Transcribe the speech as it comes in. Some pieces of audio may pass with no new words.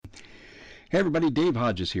Hey everybody, Dave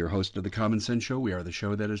Hodges here, host of the Common Sense Show. We are the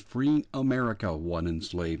show that is freeing America one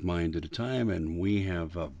enslaved mind at a time, and we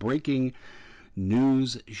have a breaking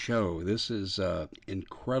news show. This is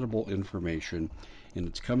incredible information, and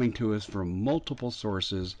it's coming to us from multiple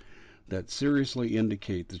sources that seriously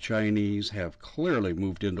indicate the Chinese have clearly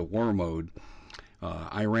moved into war mode.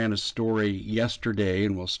 I ran a story yesterday,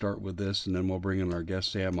 and we'll start with this, and then we'll bring in our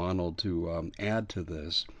guest Sam Honnold to add to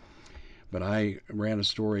this. But I ran a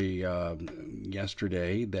story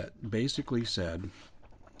yesterday that basically said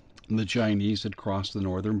the Chinese had crossed the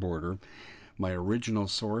northern border. My original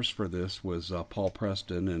source for this was Paul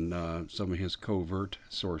Preston and some of his covert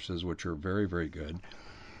sources, which are very, very good.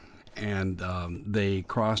 And they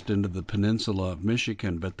crossed into the peninsula of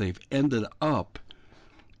Michigan, but they've ended up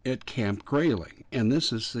at Camp Grayling. And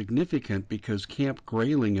this is significant because Camp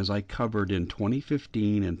Grayling, as I covered in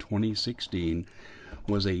 2015 and 2016,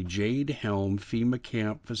 was a Jade Helm FEMA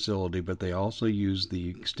camp facility, but they also used the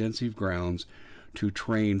extensive grounds to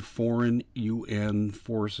train foreign UN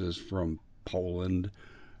forces from Poland,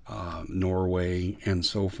 Norway, and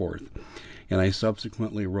so forth. And I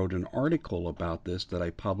subsequently wrote an article about this that I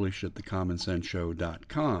published at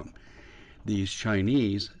thecommonsenseshow.com. These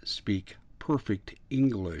Chinese speak perfect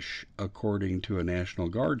English, according to a National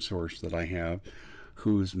Guard source that I have,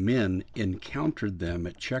 whose men encountered them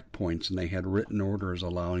at checkpoints, and they had written orders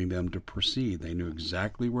allowing them to proceed. They knew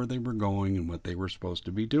exactly where they were going and what they were supposed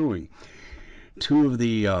to be doing. Two of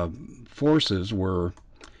the forces were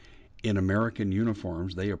in American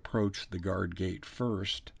uniforms. They approached the guard gate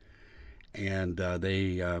first, and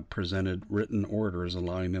they presented written orders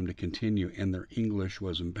allowing them to continue, and their English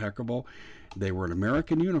was impeccable. They were in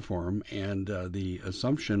American uniform, and the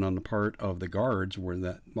assumption on the part of the guards were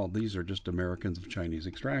that, well, these are just Americans of Chinese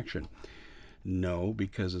extraction. No,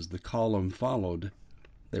 because as the column followed,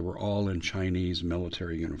 they were all in Chinese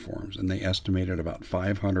military uniforms, and they estimated about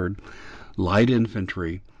 500 light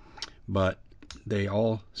infantry, but they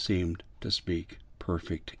all seemed to speak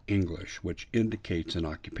perfect English, which indicates an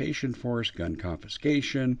occupation force, gun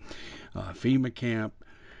confiscation, FEMA camp.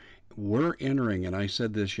 We're entering, and I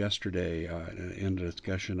said this yesterday in a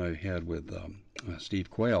discussion I had with Steve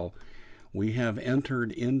Quayle, we have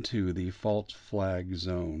entered into the false flag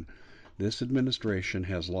zone. This administration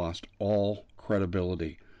has lost all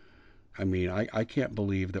credibility. I mean, I can't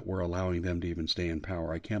believe that we're allowing them to even stay in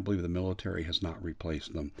power. I can't believe the military has not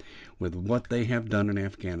replaced them. With what they have done in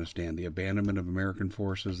Afghanistan, the abandonment of American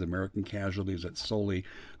forces, the American casualties, that's solely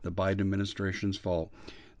the Biden administration's fault.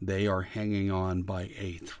 They are hanging on by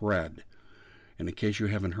a thread. And in case you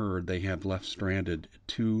haven't heard, they have left stranded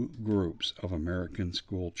two groups of American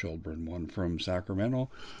school children, one from Sacramento,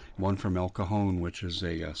 one from El Cajon, which is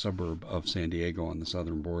a suburb of San Diego on the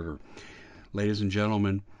southern border. Ladies and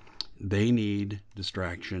gentlemen, they need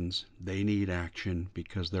distractions. They need action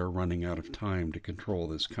because they're running out of time to control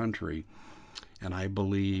this country. And I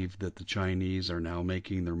believe that the Chinese are now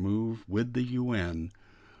making their move with the UN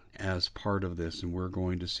as part of this, and we're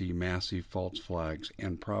going to see massive false flags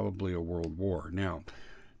and probably a world war. Now,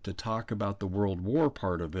 to talk about the world war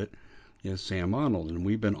part of it is Sam Honnold, and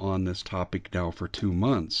we've been on this topic now for 2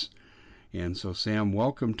 months. And so, Sam,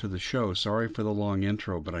 welcome to the show. Sorry for the long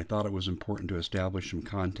intro, but I thought it was important to establish some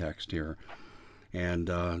context here.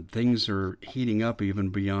 And things are heating up even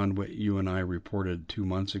beyond what you and I reported 2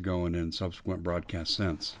 months ago and in subsequent broadcasts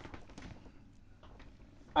since.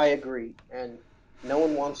 I agree. And no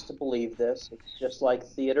one wants to believe this. It's just like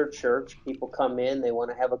theater church. People come in, they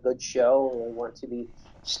want to have a good show, they want to be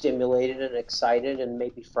stimulated and excited and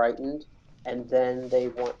maybe frightened. And then they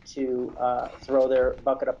want to throw their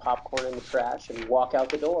bucket of popcorn in the trash and walk out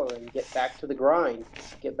the door and get back to the grind,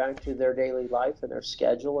 get back to their daily life and their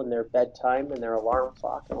schedule and their bedtime and their alarm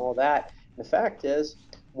clock and all that. And the fact is,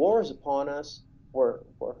 war is upon us. We're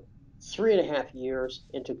 3.5 years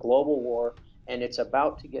into global war, and it's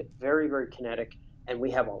about to get very, very kinetic. And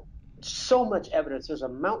we have so much evidence. There's a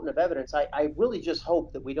mountain of evidence. I really just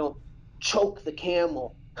hope that we don't choke the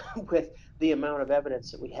camel with the amount of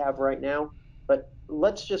evidence that we have right now. But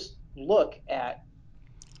let's just look at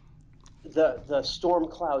the storm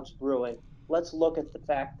clouds brewing. Let's look at the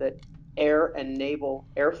fact that Air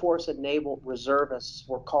Force and Naval reservists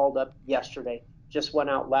were called up yesterday. Just went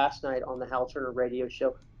out last night on the Hal Turner radio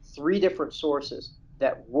show. 3 different sources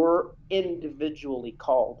that were individually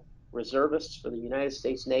called reservists for the United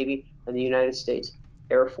States Navy and the United States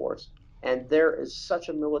Air Force. And there is such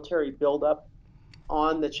a military buildup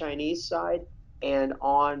on the Chinese side and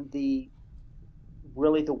on the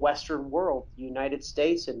Western world, the United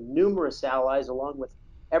States and numerous allies, along with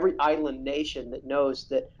every island nation that knows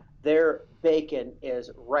that their bacon is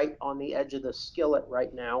right on the edge of the skillet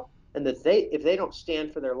right now. and that if they don't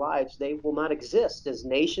stand for their lives, they will not exist as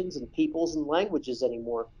nations and peoples and languages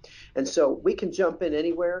anymore. And so we can jump in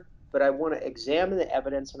anywhere, but I want to examine the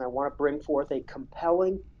evidence and I want to bring forth a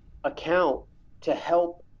compelling account to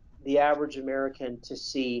help the average American to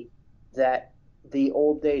see that the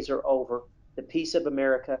old days are over. The peace of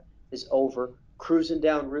America is over. Cruising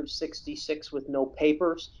down Route 66 with no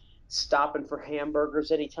papers, stopping for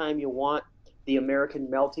hamburgers anytime you want, the American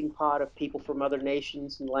melting pot of people from other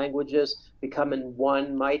nations and languages becoming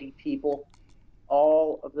one mighty people.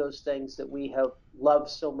 All of those things that we have loved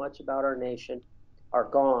so much about our nation are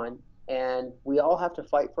gone, and we all have to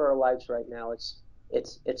fight for our lives right now.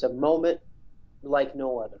 It's a moment like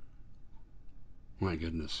no other. My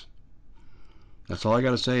goodness. That's all I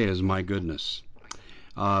got to say is my goodness.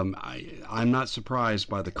 I'm not surprised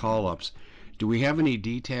by the call ups. Do we have any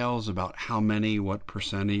details about how many, what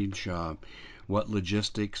percentage, what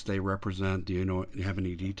logistics they represent? Do you have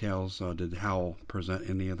any details? Did Hal present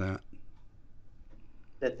any of that?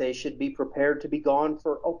 That they should be prepared to be gone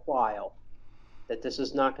for a while. That this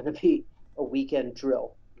is not going to be a weekend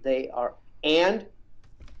drill. They are, and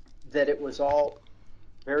that it was all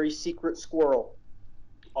very secret squirrel.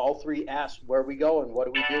 All three asked, "Where are we going? What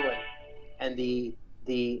are we doing?" And the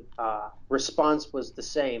response was the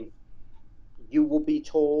same: "You will be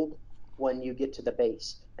told when you get to the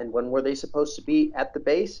base." And when were they supposed to be at the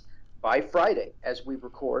base? By Friday, as we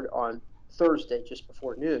record on Thursday, just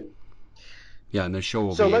before noon. Yeah, and the show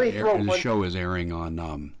will So be let me throw the one. show is airing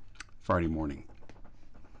on Friday morning.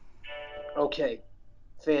 Okay,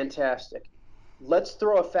 fantastic. Let's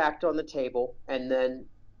throw a fact on the table and then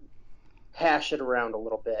hash it around a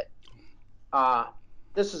little bit. Uh,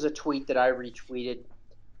 this is a tweet that I retweeted.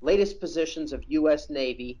 Latest positions of U.S.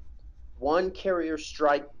 Navy, one carrier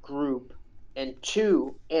strike group, and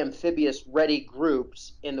two amphibious ready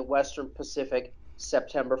groups in the Western Pacific,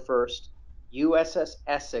 September 1st. USS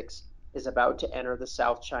Essex is about to enter the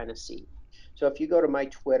South China Sea. So if you go to my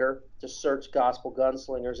Twitter, just search Gospel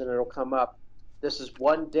Gunslingers and it'll come up. This is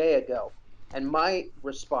one day ago. And my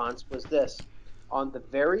response was this: on the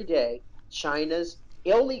very day China's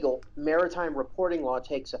illegal maritime reporting law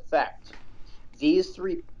takes effect, these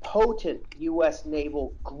three potent U.S.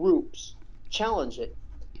 naval groups challenge it.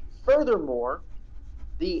 Furthermore,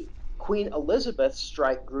 the Queen Elizabeth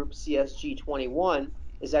Strike Group, CSG 21,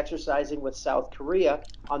 is exercising with South Korea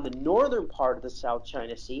on the northern part of the South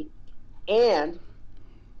China Sea, and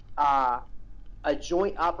uh, a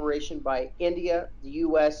joint operation by India, the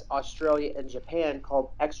US, Australia, and Japan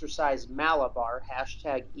called Exercise Malabar,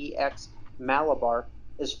 hashtag EX Malabar,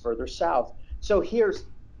 is further south. So here's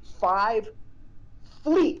five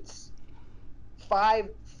fleets, five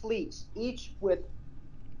fleets, each with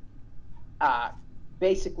uh,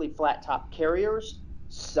 basically flat top carriers,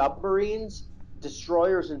 submarines,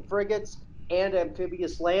 destroyers and frigates, and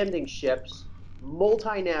amphibious landing ships,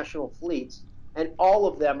 multinational fleets, and all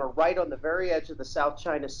of them are right on the very edge of the South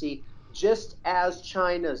China Sea, just as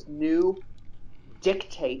China's new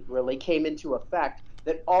dictate really came into effect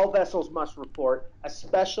that all vessels must report,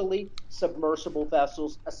 especially submersible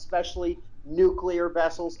vessels, especially nuclear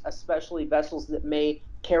vessels, especially vessels that may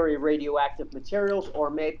carry radioactive materials or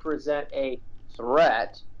may present a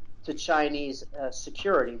threat to Chinese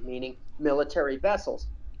security, meaning military vessels.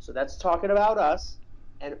 So that's talking about us.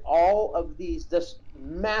 And all of these, this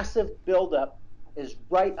massive buildup is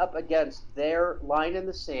right up against their line in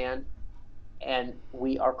the sand, and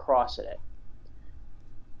we are crossing it.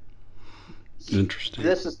 Interesting.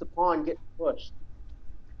 This is the pawn getting pushed.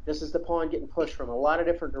 This is the pawn getting pushed from a lot of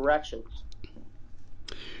different directions.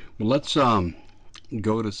 Well, let's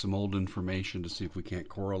go to some old information to see if we can't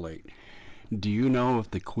correlate. Do you know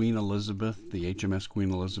if the Queen Elizabeth, the HMS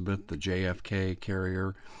Queen Elizabeth, the JFK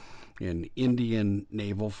carrier, and Indian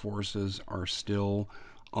naval forces are still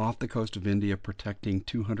off the coast of India protecting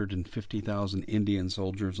 250,000 Indian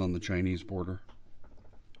soldiers on the Chinese border?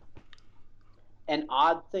 An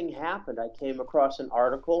odd thing happened. I came across an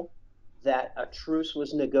article that a truce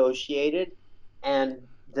was negotiated, and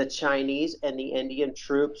the Chinese and the Indian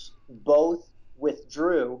troops both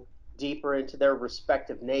withdrew deeper into their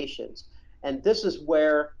respective nations. And this is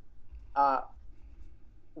where uh,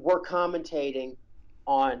 we're commentating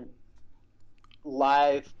on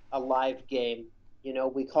a live game. You know,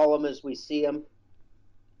 we call them as we see them,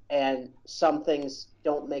 and some things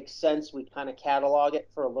don't make sense. We kind of catalog it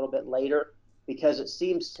for a little bit later because it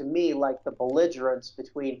seems to me like the belligerence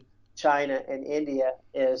between China and India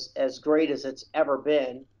is as great as it's ever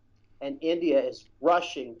been. And India is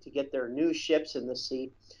rushing to get their new ships in the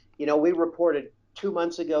sea. You know, we reported 2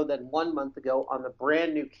 months ago, then 1 month ago, on the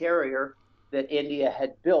brand new carrier that India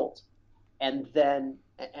had built. And then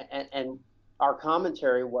and our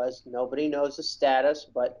commentary was nobody knows the status,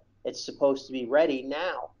 but it's supposed to be ready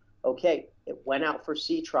now. Okay, it went out for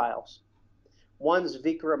sea trials. One's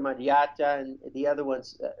Vikramadhyata and the other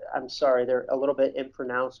one's, I'm sorry, they're a little bit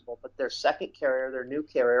impronounceable, but their second carrier, their new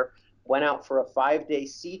carrier, went out for a 5-day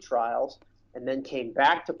sea trials and then came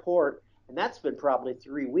back to port. And that's been probably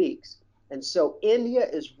 3 weeks. And so India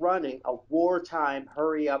is running a wartime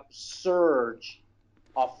hurry up surge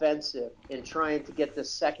offensive in trying to get the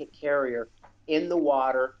second carrier in the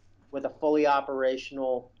water with a fully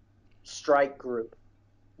operational strike group,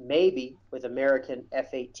 maybe with American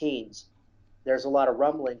F-18s. There's a lot of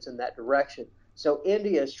rumblings in that direction. So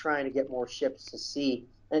India is trying to get more ships to sea.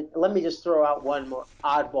 And let me just throw out one more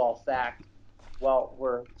oddball fact while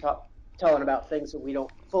we're telling about things that we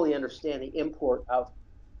don't fully understand the import of.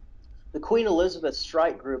 The Queen Elizabeth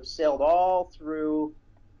strike group sailed all through,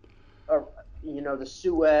 uh, the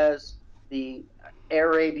Suez, the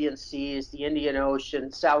Arabian Seas, the Indian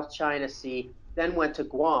Ocean, South China Sea, then went to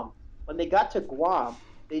Guam. When they got to Guam,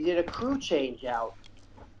 they did a crew change out.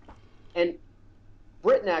 And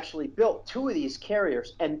Britain actually built 2 of these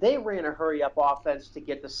carriers, and they ran a hurry up offense to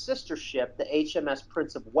get the sister ship, the HMS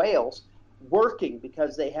Prince of Wales, working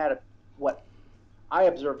because they had what I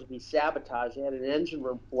observed to be sabotage. They had an engine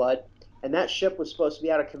room flood, and that ship was supposed to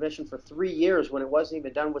be out of commission for 3 years when it wasn't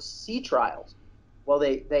even done with sea trials. Well,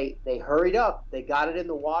 they hurried up. They got it in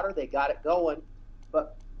the water. They got it going.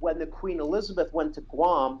 But when the Queen Elizabeth went to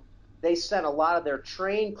Guam, they sent a lot of their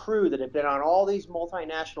trained crew that had been on all these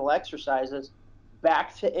multinational exercises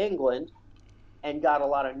back to England and got a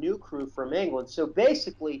lot of new crew from England. So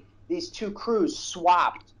basically, these two crews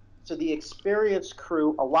swapped. So the experienced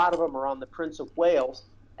crew, a lot of them are on the Prince of Wales,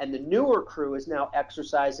 and the newer crew is now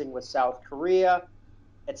exercising with South Korea,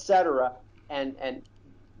 etc., and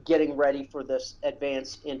getting ready for this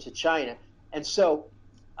advance into China. And so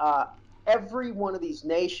uh, every one of these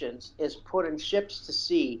nations is putting ships to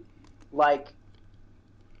sea like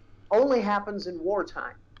only happens in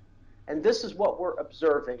wartime. And this is what we're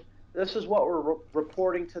observing. This is what we're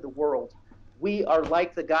reporting to the world. We are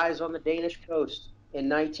like the guys on the Danish coast in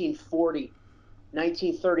 1940,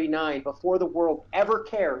 1939, before the world ever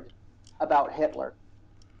cared about Hitler.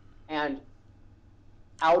 And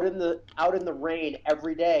out in the rain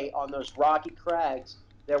every day on those rocky crags,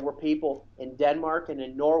 there were people in Denmark and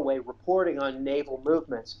in Norway reporting on naval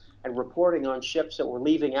movements and reporting on ships that were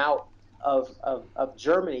leaving out of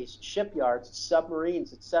Germany's shipyards,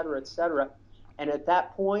 submarines, et cetera, et cetera. And at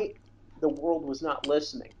that point, the world was not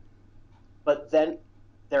listening. But then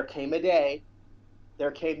there came a day,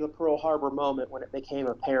 there came the Pearl Harbor moment when it became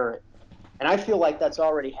apparent. And I feel like that's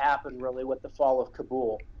already happened really with the fall of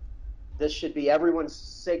Kabul. This should be everyone's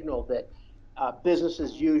signal that business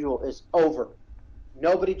as usual is over.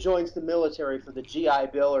 Nobody joins the military for the GI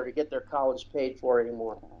Bill or to get their college paid for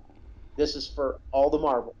anymore. This is for all the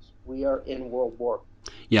marbles. We are in World War.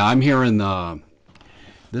 Yeah, I'm hearing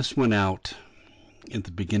this went out at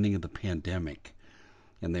the beginning of the pandemic,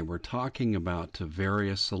 and they were talking about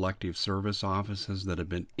various selective service offices that have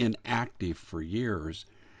been inactive for years,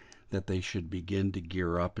 that they should begin to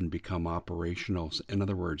gear up and become operational. In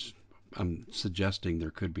other words, I'm suggesting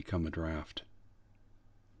there could become a draft.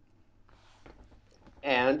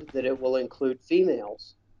 And that it will include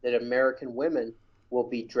females, that American women will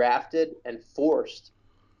be drafted and forced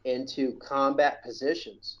into combat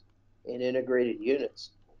positions in integrated units.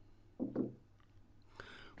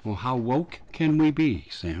 Well, how woke can we be,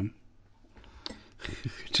 Sam?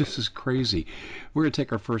 Just is crazy. We're going to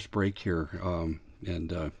take our first break here,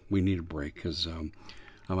 and we need a break because I'm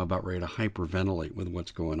about ready to hyperventilate with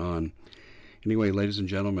what's going on. Anyway, ladies and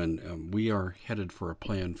gentlemen, we are headed for a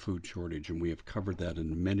planned food shortage, and we have covered that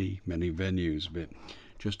in many, many venues. But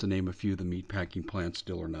just to name a few, the meatpacking plants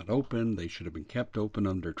still are not open. They should have been kept open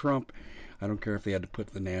under Trump. I don't care if they had to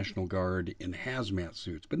put the National Guard in hazmat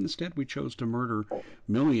suits, but instead we chose to murder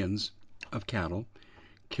millions of cattle,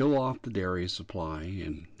 kill off the dairy supply,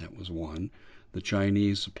 and that was one. The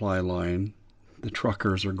Chinese supply line, the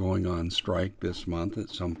truckers are going on strike this month at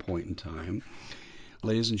some point in time.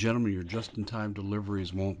 Ladies and gentlemen, your just-in-time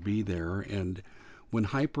deliveries won't be there, and when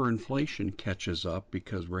hyperinflation catches up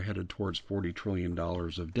because we're headed towards $40 trillion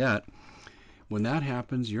of debt, when that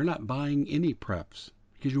happens, you're not buying any preps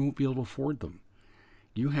because you won't be able to afford them.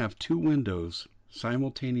 You have two windows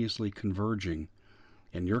simultaneously converging,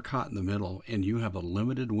 and you're caught in the middle, and you have a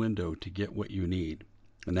limited window to get what you need,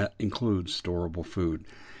 and that includes storable food.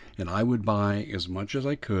 And I would buy as much as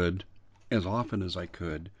I could, as often as I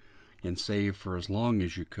could, and save for as long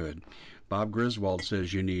as you could. Bob Griswold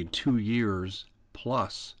says you need 2 years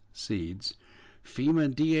plus seeds, FEMA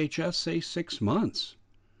and DHS say 6 months,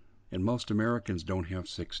 and most Americans don't have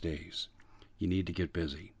 6 days. You need to get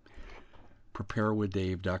busy.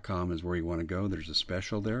 preparewithdave.com is where you want to go. There's a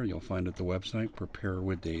special there. You'll find it at the website,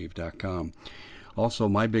 preparewithdave.com. Also,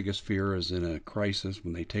 my biggest fear is in a crisis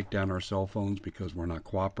when they take down our cell phones because we're not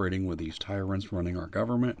cooperating with these tyrants running our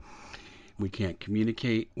government. We can't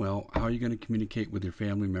communicate. Well, how are you going to communicate with your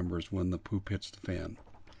family members when the poop hits the fan?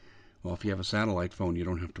 Well, if you have a satellite phone, you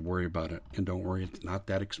don't have to worry about it. And don't worry, it's not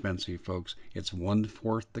that expensive, folks. It's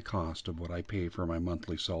 1/4 the cost of what I pay for my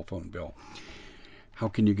monthly cell phone bill. How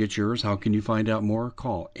can you get yours? How can you find out more?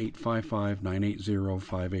 Call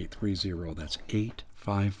 855-980-5830. That's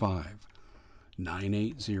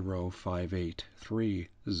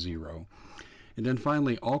 855-980-5830. And then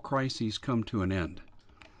finally, all crises come to an end.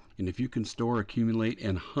 And if you can store, accumulate,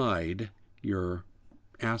 and hide your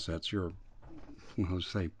assets, your, let's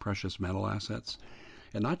say, precious metal assets,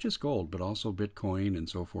 and not just gold, but also Bitcoin and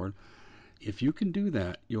so forth, if you can do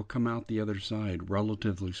that, you'll come out the other side,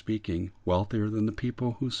 relatively speaking, wealthier than the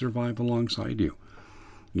people who survive alongside you.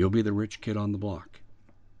 You'll be the rich kid on the block.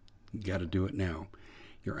 You got to do it now.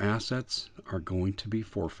 Your assets are going to be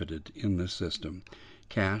forfeited in this system.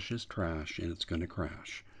 Cash is trash, and it's going to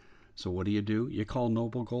crash. So what do? You call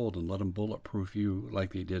Noble Gold and let them bulletproof you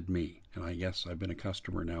like they did me. And I guess I've been a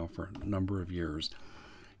customer now for a number of years.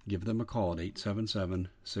 Give them a call at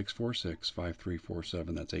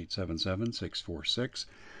 877-646-5347. That's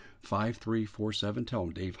 877-646-5347. Tell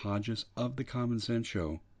them Dave Hodges of The Common Sense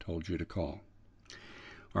Show told you to call.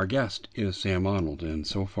 Our guest is Sam Honnold, and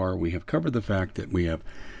so far we have covered the fact that we have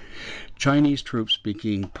Chinese troops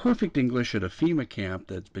speaking perfect English at a FEMA camp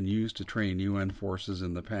that's been used to train UN forces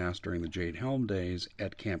in the past during the Jade Helm days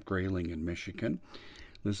at Camp Grayling in Michigan.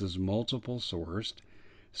 This is multiple sourced.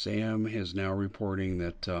 Sam is now reporting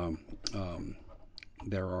that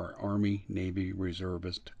there are Army, Navy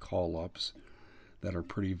reservist call-ups that are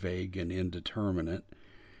pretty vague and indeterminate.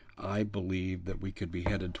 I believe that we could be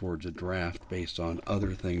headed towards a draft based on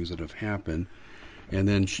other things that have happened. And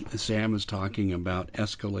then Sam is talking about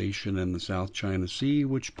escalation in the South China Sea,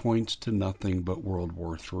 which points to nothing but World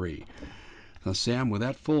War III. Now, Sam, with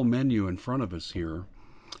that full menu in front of us here,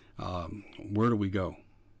 where do we go?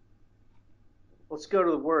 Let's go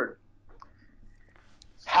to the word.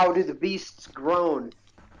 How do the beasts groan?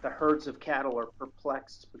 The herds of cattle are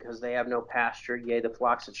perplexed because they have no pasture. Yea, the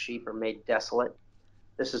flocks of sheep are made desolate.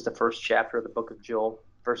 This is the first chapter of the book of Joel,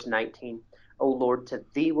 verse 19. O Lord, to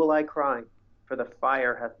thee will I cry, for the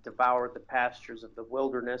fire hath devoured the pastures of the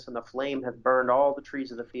wilderness, and the flame hath burned all the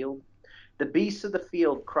trees of the field. The beasts of the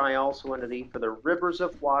field cry also unto thee, for the rivers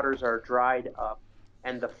of waters are dried up,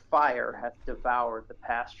 and the fire hath devoured the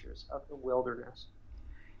pastures of the wilderness.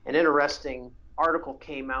 An interesting article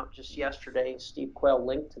came out just yesterday, Steve Quayle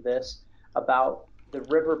linked to this, about the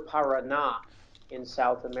river Paraná in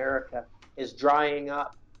South America is drying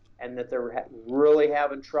up, and that they're really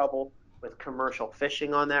having trouble with commercial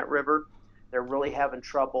fishing on that river. They're really having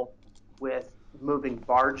trouble with moving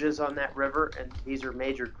barges on that river, and these are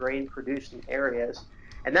major grain producing areas.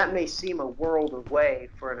 And that may seem a world away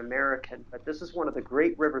for an American, but this is one of the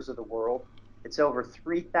great rivers of the world. It's over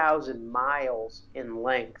 3,000 miles in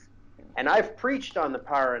length. And I've preached on the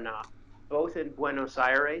Paraná, both in Buenos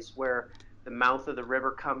Aires, where the mouth of the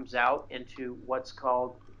river comes out into what's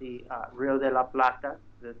called the Rio de la Plata,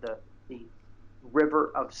 the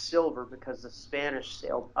river of silver, because the Spanish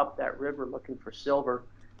sailed up that river looking for silver,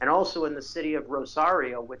 and also in the city of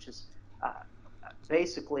Rosario, which is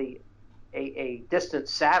basically a distant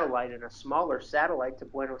satellite and a smaller satellite to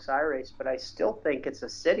Buenos Aires, but I still think it's a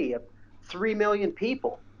city of 3 million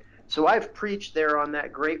people. So I've preached there on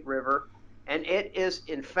that great river, and it is,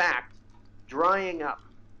 in fact, drying up.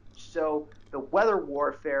 So the weather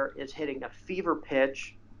warfare is hitting a fever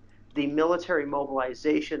pitch. The military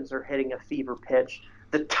mobilizations are hitting a fever pitch.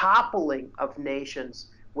 The toppling of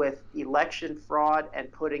nations with election fraud and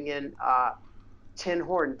putting in tin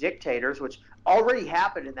horn dictators, which already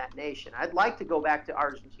happened in that nation. I'd like to go back to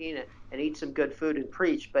Argentina and eat some good food and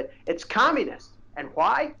preach, but it's communist. And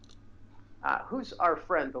why? Who's our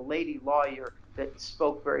friend, the lady lawyer that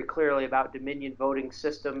spoke very clearly about Dominion voting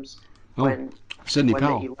systems when Sidney when the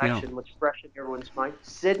Powell, yeah. election was fresh in everyone's mind?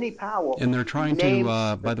 Sidney Powell. And they're trying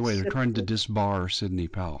to, by the way, they're trying to disbar Sidney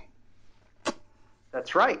Powell.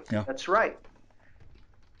 That's right. Yeah. That's right.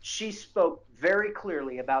 She spoke very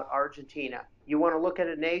clearly about Argentina. You want to look at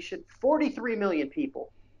a nation, 43 million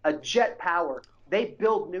people, a jet power. They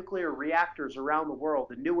build nuclear reactors around the world.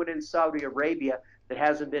 The new one in Saudi Arabia that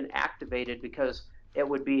hasn't been activated because it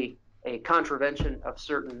would be a contravention of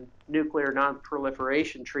certain nuclear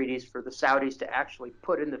non-proliferation treaties for the Saudis to actually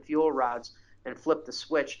put in the fuel rods and flip the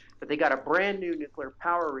switch. But they got a brand new nuclear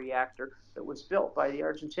power reactor that was built by the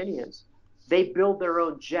Argentinians. They build their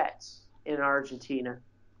own jets in Argentina.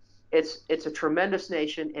 It's a tremendous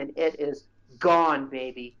nation, and it is gone,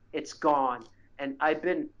 baby. It's gone. And I've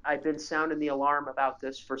been sounding the alarm about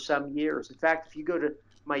this for some years. In fact, if you go to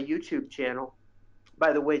my YouTube channel,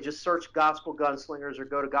 by the way, just search Gospel Gunslingers or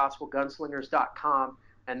go to gospelgunslingers.com,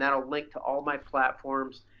 and that'll link to all my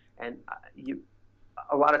platforms. And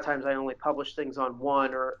a lot of times I only publish things on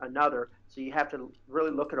one or another, so you have to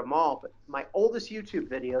really look at them all. But my oldest YouTube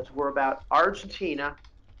videos were about Argentina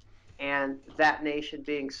and that nation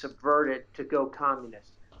being subverted to go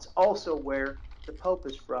communist. It's also where the Pope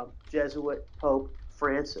is from, Jesuit Pope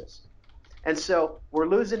Francis. And so we're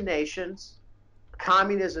losing nations.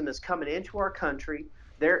 Communism is coming into our country.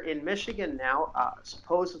 They're in Michigan now,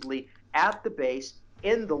 supposedly at the base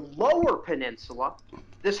in the lower peninsula.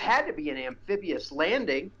 This had to be an amphibious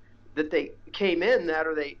landing that they came in that,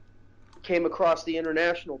 or they came across the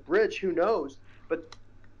international bridge. Who knows? But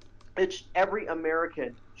every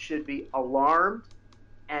American should be alarmed,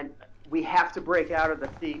 and we have to break out of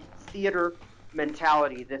the theater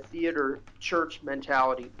mentality, the theater church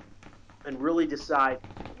mentality, and really decide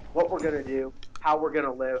what we're going to do, how we're going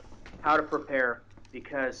to live, how to prepare,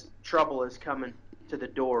 because trouble is coming to the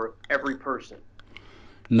door of every person.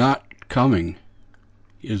 Not coming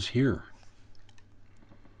is here.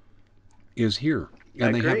 Is here. I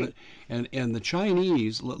And they have agree. it. And the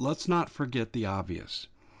Chinese, let's not forget the obvious.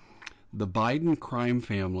 The Biden crime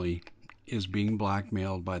family is being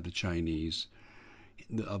blackmailed by the Chinese.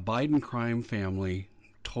 A Biden crime family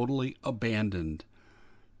totally abandoned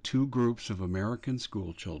two groups of American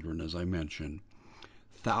school children, as I mentioned,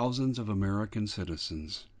 thousands of American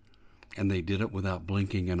citizens, and they did it without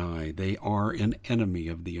blinking an eye. They are an enemy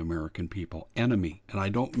of the American people. Enemy. And I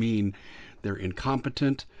don't mean they're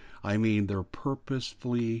incompetent, I mean they're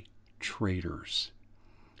purposefully traitors.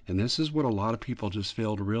 And this is what a lot of people just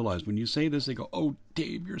fail to realize. When you say this, they go, "Oh,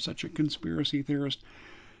 Dave, you're such a conspiracy theorist."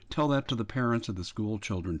 Tell that to the parents of the school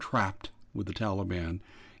children trapped with the Taliban,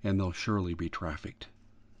 and they'll surely be trafficked.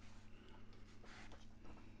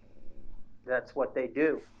 That's what they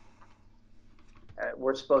do.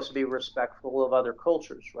 We're supposed to be respectful of other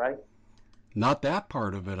cultures, right? Not that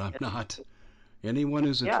part of it, I'm And, not. Anyone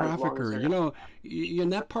who's a yeah, as long as trafficker, they're you not. know, in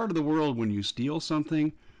that part of the world, when you steal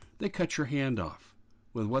something, they cut your hand off.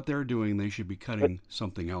 With what they're doing, they should be cutting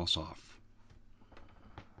something else off.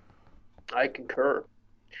 I concur.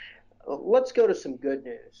 Let's go to some good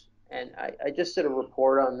news. And I just did a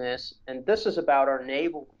report on this, and this is about our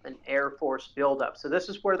Naval and Air Force buildup. So this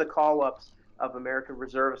is where the call ups of American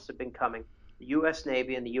reservists have been coming, the U.S.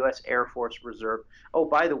 Navy and the U.S. Air Force Reserve. Oh,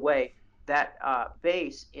 by the way, that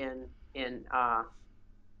base in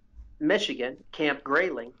Michigan, Camp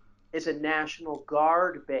Grayling, is a National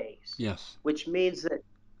Guard base, Yes. which means that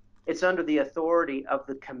it's under the authority of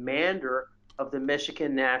the commander of the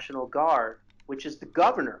Michigan National Guard, which is the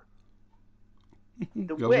governor,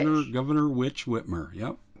 the Governor witch. Governor Witch Whitmer.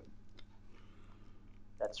 Yep.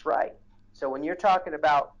 That's right. So when you're talking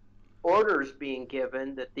about orders being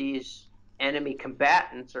given that these enemy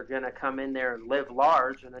combatants are going to come in there and live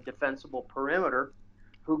large in a defensible perimeter,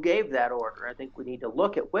 who gave that order? I think we need to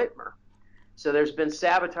look at Whitmer. So there's been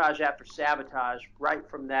sabotage after sabotage right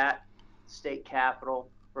from that state capitol,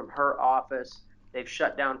 from her office. They've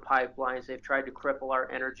shut down pipelines. They've tried to cripple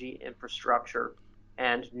our energy infrastructure.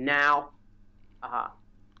 And now uh,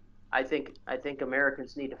 I think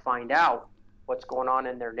Americans need to find out what's going on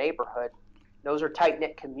in their neighborhood. Those are tight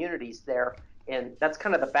knit communities there, and that's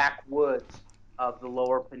kind of the backwoods of the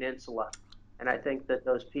Lower Peninsula. And I think that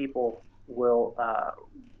those people will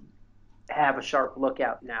have a sharp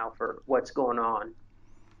lookout now for what's going on.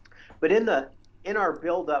 But in our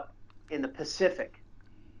buildup in the Pacific,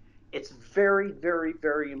 it's very, very,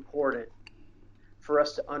 very important for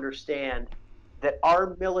us to understand that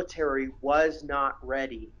our military was not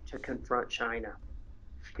ready to confront China.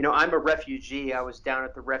 You know, I'm a refugee. I was down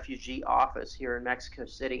at the refugee office here in Mexico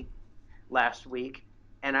City last week,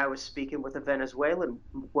 and I was speaking with a Venezuelan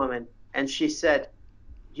woman, and she said,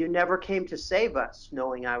 "You never came to save us,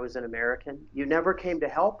 knowing I was an American. You never came to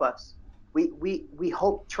help us. We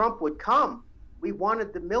hoped Trump would come. We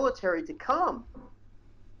wanted the military to come,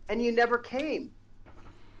 and you never came."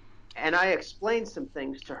 And I explained some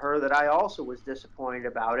things to her that I also was disappointed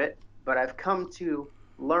about it, but I've come to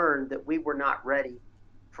learn that we were not ready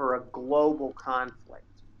for a global conflict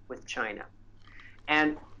with China.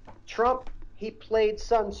 And Trump, he played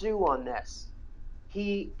Sun Tzu on this.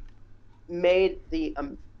 He made the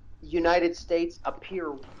United States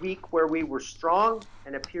appear weak where we were strong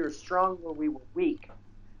and appear strong where we were weak.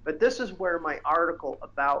 But this is where my article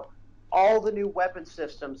about all the new weapon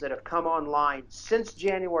systems that have come online since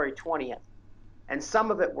January 20th, and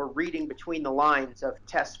some of it we're reading between the lines of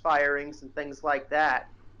test firings and things like that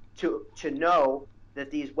to know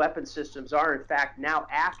that these weapon systems are in fact now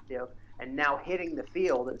active and now hitting the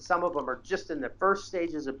field, and some of them are just in the first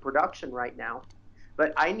stages of production right now.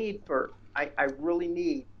 But I really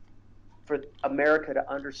need for America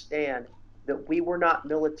to understand that we were not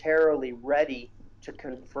militarily ready to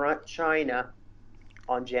confront China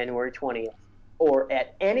on January 20th or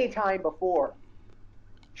at any time before.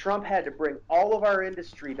 Trump had to bring all of our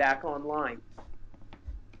industry back online.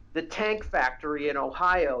 The tank factory in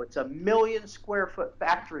Ohio, it's a 1 million square foot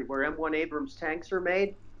factory where M1 Abrams tanks are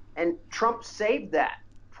made. And Trump saved that,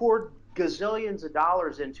 poured gazillions of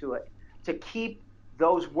dollars into it to keep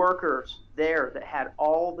those workers there that had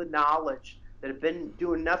all the knowledge, that have been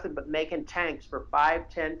doing nothing but making tanks for 5,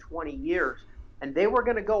 10, 20 years. And they were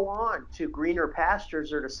going to go on to greener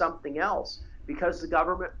pastures or to something else because the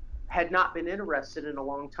government had not been interested in a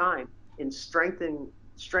long time in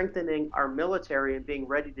strengthening our military and being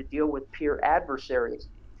ready to deal with peer adversaries.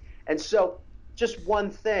 And so, just one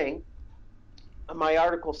thing, my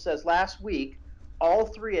article says last week, all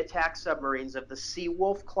 3 attack submarines of the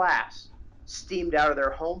Seawolf class steamed out of their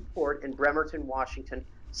home port in Bremerton, Washington,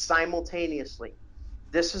 simultaneously.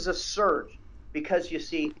 This is a surge because you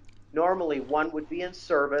see, normally one would be in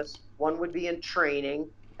service, one would be in training,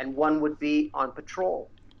 and one would be on patrol.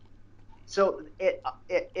 So it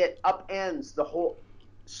upends the whole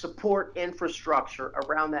support infrastructure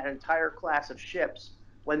around that entire class of ships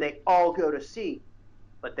when they all go to sea.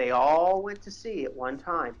 But they all went to sea at one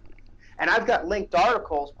time. And I've got linked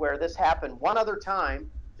articles where this happened one other time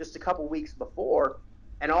just a couple weeks before,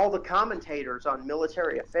 and all the commentators on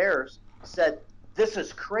military affairs said, "This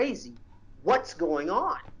is crazy. What's going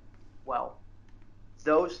on?" Well,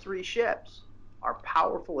 those 3 ships are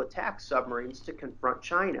powerful attack submarines to confront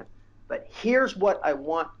China. But here's what I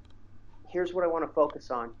want to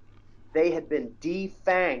focus on. They had been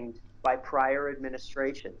defanged by prior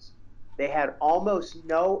administrations. They had almost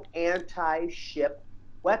no anti-ship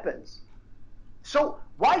weapons. So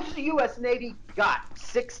why's the US Navy got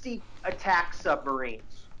 60 attack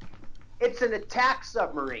submarines? It's an attack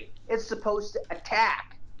submarine. It's supposed to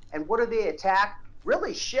attack. And what do they attack?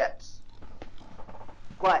 Really, ships.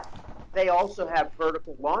 But they also have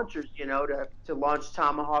vertical launchers, to launch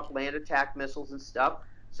Tomahawk land attack missiles and stuff.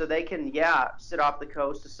 So they can, yeah, sit off the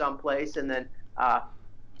coast of someplace and then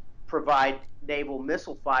provide naval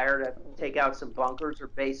missile fire to take out some bunkers or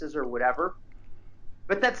bases or whatever.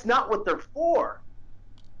 But that's not what they're for.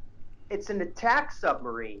 It's an attack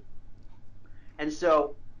submarine. And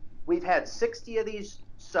so we've had 60 of these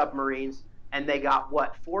submarines, and they got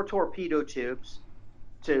what? 4 torpedo tubes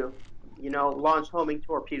to, launch homing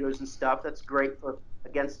torpedoes and stuff. That's great for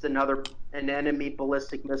against an enemy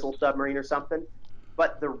ballistic missile submarine or something.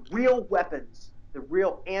 But the real weapons, the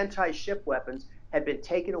real anti-ship weapons, had been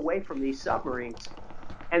taken away from these submarines.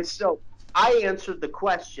 And so I answered the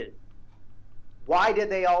question, why did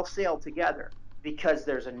they all sail together? Because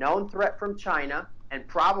there's a known threat from China, and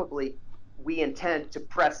probably we intend to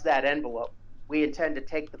press that envelope. We intend to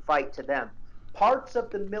take the fight to them. Parts of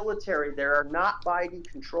the military that are not Biden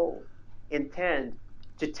controlled intend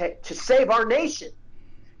to save our nation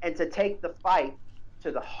and to take the fight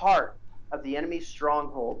to the heart of the enemy's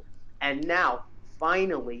stronghold. And now,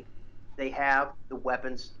 finally, they have the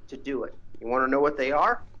weapons to do it. You want to know what they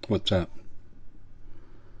are? What's that?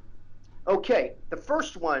 Okay, the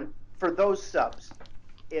first one for those subs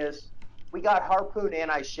is we got Harpoon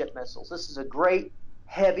anti-ship missiles. This is a great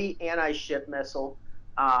heavy anti-ship missile.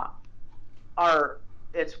 Uh, our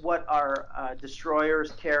It's what our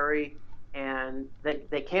destroyers carry, and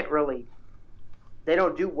they can't really, they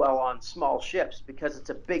don't do well on small ships because it's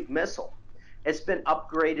a big missile. It's been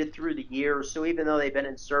upgraded through the years, so even though they've been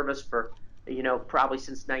in service for probably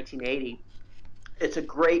since 1980, it's a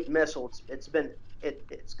great missile.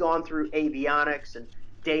 It's gone through avionics and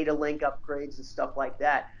data link upgrades and stuff like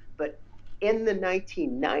that. But in the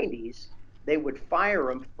 1990s, they would fire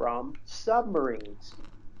them from submarines,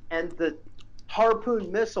 and the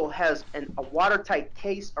Harpoon missile has a watertight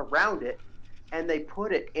case around it, and they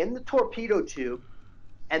put it in the torpedo tube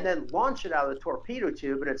and then launch it out of the torpedo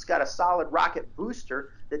tube, and it's got a solid rocket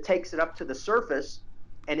booster that takes it up to the surface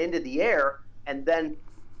and into the air, and then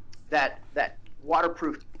that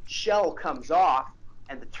waterproof shell comes off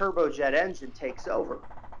and the turbojet engine takes over.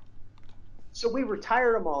 So we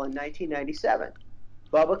retired them all in 1997.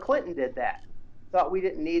 Bubba Clinton did that. Thought we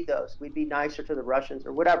didn't need those. We'd be nicer to the Russians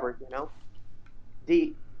or whatever.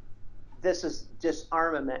 The This is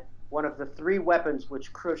disarmament. one of the three weapons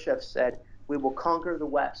which Khrushchev said, we will conquer the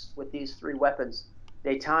West with these three weapons: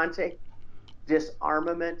 detente,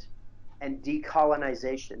 disarmament, and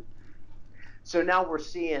decolonization. So now we're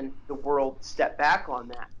seeing the world step back on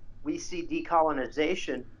that. We see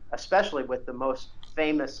decolonization, especially with the most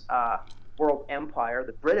famous world empire,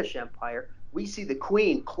 the British Empire. We see the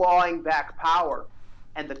Queen clawing back power,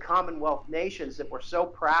 and the Commonwealth nations that were so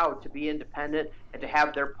proud to be independent and to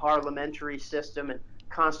have their parliamentary system and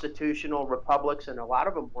constitutional republics, and a lot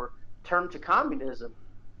of them were turned to communism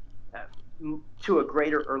to a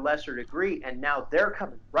greater or lesser degree, and now they're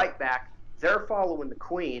coming right back. They're following the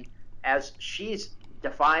Queen as she's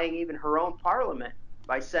defying even her own parliament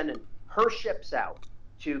by sending her ships out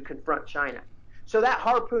to confront China. So that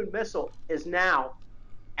Harpoon missile is now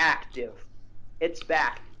active. It's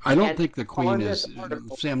back. I don't And think the Queen on this is.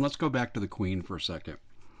 article, Sam, let's go back to the Queen for a second.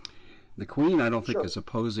 The Queen, I don't think, sure. is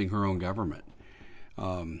opposing her own government.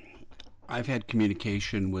 Um, I've had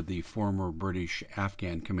communication with the former British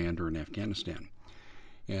Afghan commander in Afghanistan,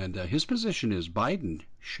 and his position is Biden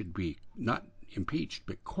should be not impeached,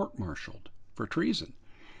 but court-martialed for treason.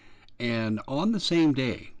 And on the same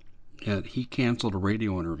day, he canceled a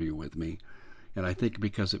radio interview with me, and I think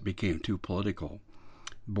because it became too political,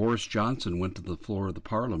 Boris Johnson went to the floor of the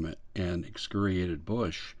parliament and excoriated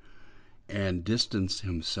Bush and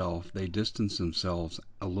they distanced themselves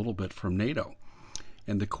a little bit from NATO.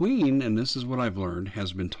 And the Queen, and this is what I've learned,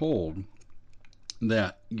 has been told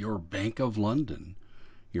that your Bank of London,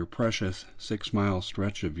 your precious 6 mile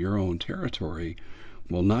stretch of your own territory,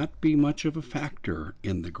 will not be much of a factor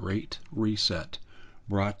in the Great Reset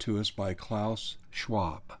brought to us by Klaus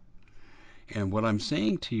Schwab. And what I'm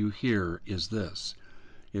saying to you here is this,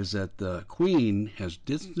 is that the Queen has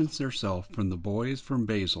distanced herself from the boys from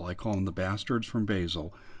Basel. I call them the bastards from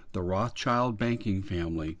Basel, the Rothschild banking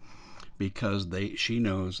family, because she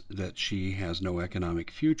knows that she has no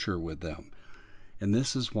economic future with them. And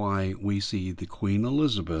this is why we see the Queen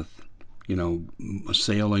Elizabeth,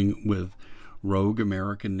 sailing with rogue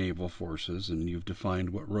American naval forces, and you've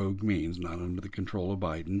defined what rogue means, not under the control of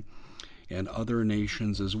Biden, and other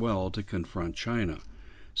nations as well to confront China.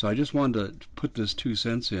 So I just wanted to put this 2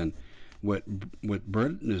 cents in. What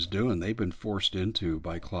Britain is doing, they've been forced into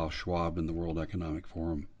by Klaus Schwab and the World Economic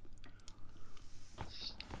Forum.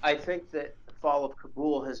 I think that the fall of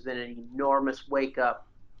Kabul has been an enormous wake up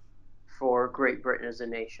for Great Britain as a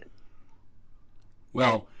nation. And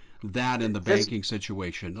Well, that and the this, banking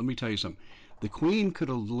situation. Let me tell you something. The Queen could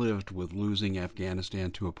have lived with losing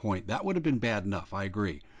Afghanistan to a point. That would have been bad enough, I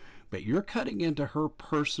agree. But you're cutting into her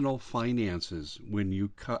personal finances when you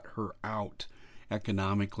cut her out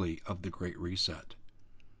economically of the Great Reset.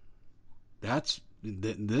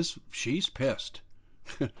 She's pissed.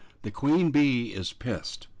 The Queen Bee is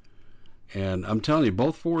pissed. And I'm telling you,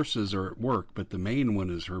 both forces are at work, but the main one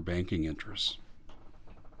is her banking interests.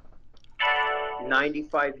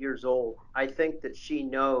 95 years old, I think that she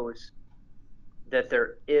knows that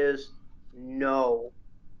no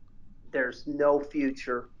there's no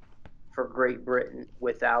future for Great Britain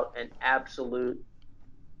without an absolute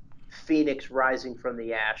phoenix rising from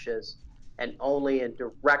the ashes, and only in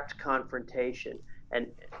direct confrontation. And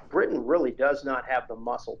Britain really does not have the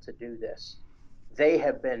muscle to do this. They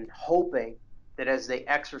have been hoping that as they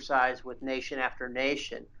exercise with nation after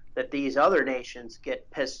nation, that these other nations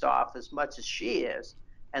get pissed off as much as she is.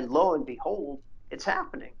 And lo and behold, it's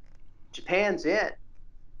happening. Japan's in.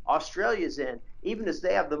 Australia's in, even as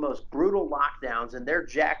they have the most brutal lockdowns and their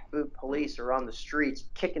jackboot police are on the streets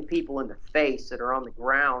kicking people in the face that are on the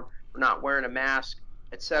ground for not wearing a mask,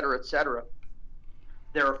 et cetera, et cetera.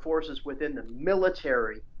 There are forces within the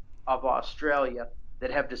military of Australia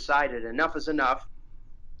that have decided enough is enough.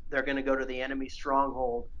 They're going to go to the enemy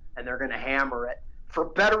stronghold and they're going to hammer it. For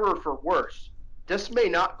better or for worse, this may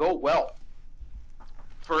not go well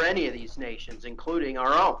for any of these nations, including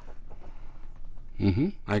our own.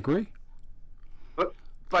 I agree. But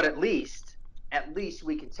but at least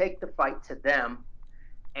we can take the fight to them.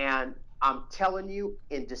 And I'm telling you,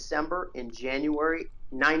 in December, in January,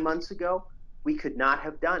 9 months ago, we could not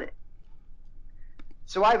have done it.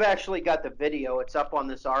 So I've actually got the video. It's up on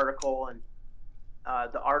this article, and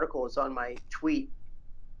the article is on my tweet.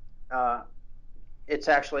 Uh, it's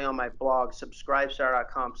actually on my blog,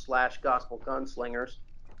 subscribestar.com/gospelgunslingers.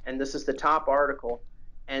 And this is the top article.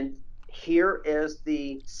 And here is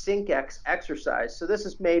the SyncX exercise. So this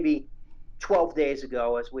is maybe 12 days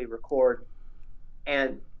ago as we record.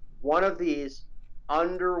 And one of these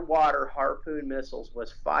underwater Harpoon missiles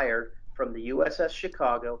was fired from the USS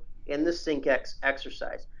Chicago in the SyncX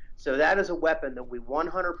exercise. So that is a weapon that we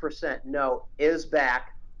 100% know is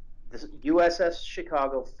back. The USS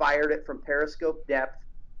Chicago fired it from periscope depth.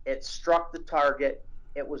 It struck the target.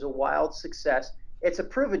 It was a wild success. It's a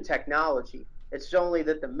proven technology. It's only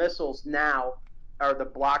that the missiles now are the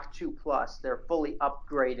Block 2 Plus. They're fully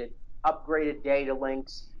upgraded data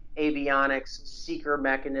links, avionics, seeker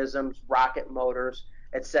mechanisms, rocket motors,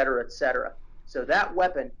 et cetera, et cetera. So that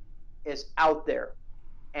weapon is out there.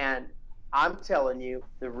 And I'm telling you,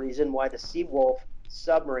 the reason why the Seawolf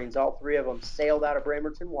submarines, all three of them, sailed out of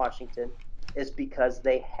Bremerton, Washington, is because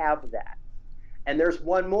they have that. And there's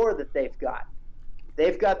one more that they've got.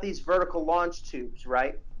 They've got these vertical launch tubes,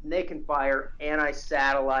 right? And they can fire anti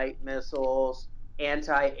satellite missiles,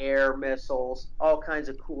 anti air missiles, all kinds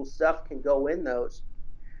of cool stuff can go in those.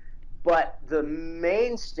 But the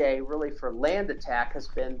mainstay, really, for land attack has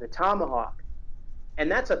been the Tomahawk. And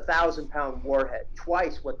that's 1,000-pound warhead,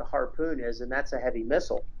 twice what the Harpoon is, and that's a heavy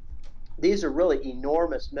missile. These are really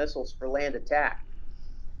enormous missiles for land attack.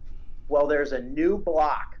 Well, there's a new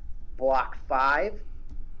block, Block 5,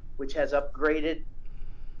 which has upgraded,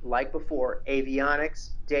 like before,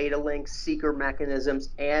 avionics, data links, seeker mechanisms,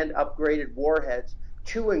 and upgraded warheads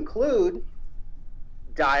to include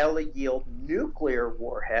dial a yield nuclear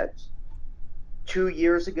warheads. 2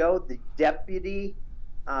 years ago, the deputy,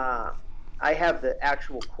 I have the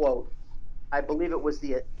actual quote, I believe it was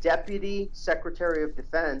the Deputy Secretary of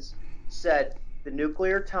Defense, said the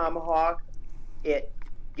nuclear tomahawk, it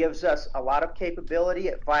gives us a lot of capability.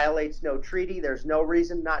 It violates no treaty. There's no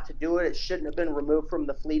reason not to do it. It shouldn't have been removed from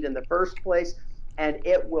the fleet in the first place, and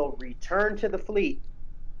it will return to the fleet.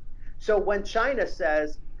 So when China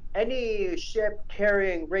says any ship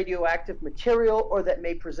carrying radioactive material or that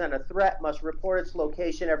may present a threat must report its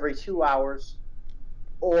location every 2 hours,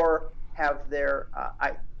 or have their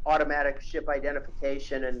automatic ship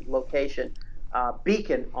identification and location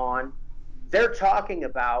beacon on. They're talking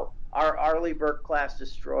about our Arleigh Burke class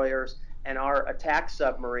destroyers and our attack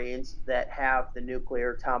submarines that have the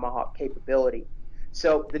nuclear Tomahawk capability.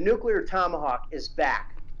 So the nuclear Tomahawk is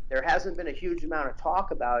back. There hasn't been a huge amount of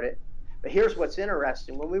talk about it, but here's what's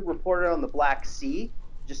interesting. When we reported on the Black Sea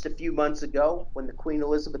just a few months ago, when the Queen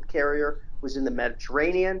Elizabeth carrier was in the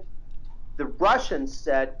Mediterranean, the Russians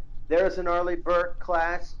said there's an Arleigh Burke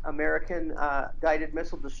class American guided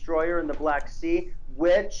missile destroyer in the Black Sea,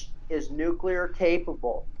 which is nuclear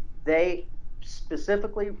capable. They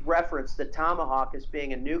specifically referenced the Tomahawk as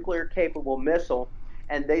being a nuclear capable missile,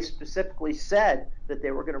 and they specifically said that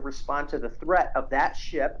they were going to respond to the threat of that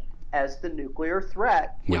ship as the nuclear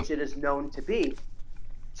threat, Yeah. which it is known to be.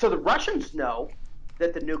 So the Russians know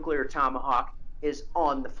that the nuclear Tomahawk is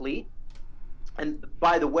on the fleet. And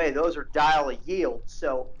by the way, those are dial a yield.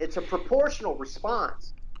 So it's a proportional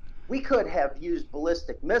response. We could have used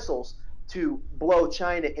ballistic missiles to blow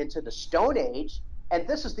China into the Stone Age. And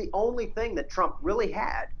this is the only thing that Trump really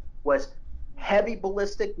had was heavy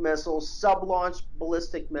ballistic missiles, sub-launched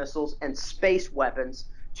ballistic missiles, and space weapons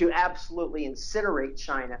to absolutely incinerate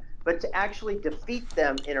China. But to actually defeat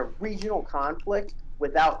them in a regional conflict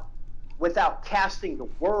without casting the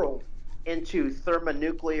world into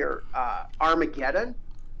thermonuclear Armageddon,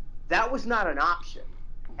 that was not an option.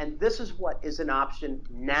 And this is what is an option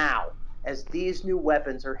now as these new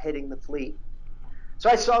weapons are hitting the fleet. So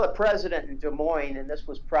I saw the president in Des Moines, and this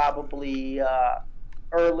was probably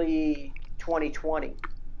early 2020.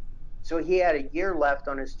 So he had a year left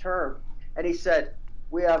on his term. And he said,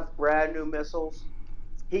 we have brand new missiles.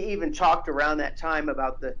 He even talked around that time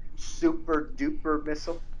about the super duper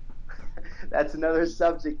missile. That's another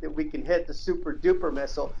subject that we can hit, the super duper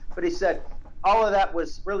missile. But he said all of that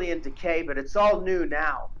was really in decay, but it's all new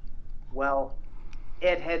now. Well,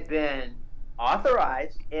 it had been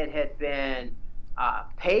authorized, it had been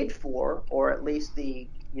paid for, or at least the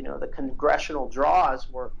congressional draws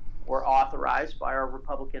were authorized by our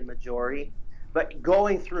Republican majority. But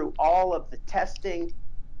going through all of the testing,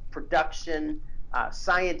 production,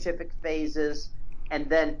 scientific phases, and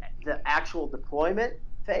then the actual deployment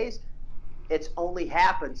phase, it's only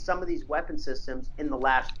happened, some of these weapon systems, in the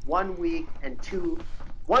last 1 week and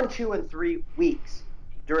 3 weeks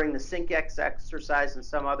during the SYNC-X exercise and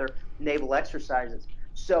some other naval exercises.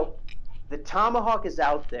 So the Tomahawk is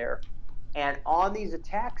out there, and on these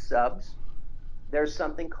attack subs, there's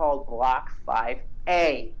something called Block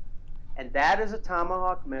 5A, and that is a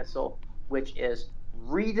Tomahawk missile which is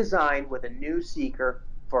redesigned with a new seeker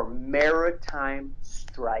for maritime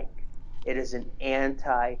strike. It is an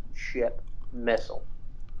anti-ship missile.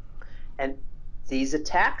 And these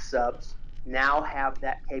attack subs now have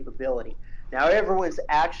that capability. Now everyone's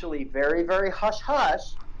actually very, very hush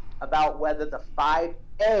hush about whether the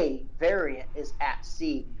 5A variant is at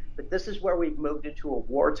sea. But this is where we've moved into a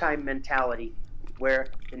wartime mentality. where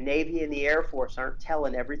the Navy and the Air Force aren't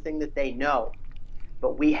telling everything that they know.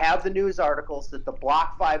 But we have the news articles that the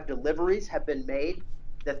Block 5 deliveries have been made,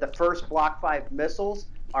 that the first Block 5 missiles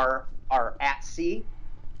are at sea.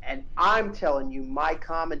 And I'm telling you, my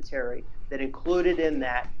commentary that included in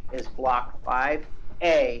that is Block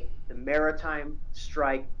 5A, the Maritime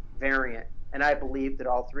Strike variant. And I believe that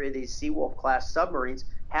all three of these Seawolf class submarines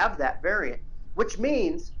have that variant, which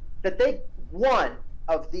means that one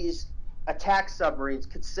of these attack submarines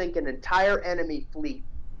could sink an entire enemy fleet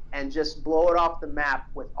and just blow it off the map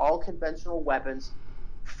with all conventional weapons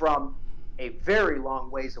from a very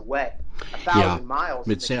long ways away, a Yeah, thousand miles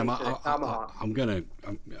but in the Sam, case of the Tomahawk.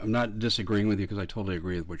 I'm not disagreeing with you because I totally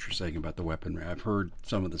agree with what you're saying about the weaponry. I've heard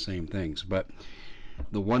some of the same things, but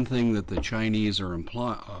the one thing that the Chinese are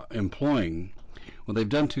employing, well, they've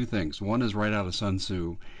done two things. One is right out of Sun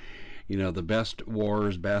Tzu. You know, the best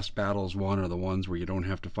wars, best battles won are the ones where you don't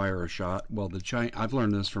have to fire a shot. Well, I've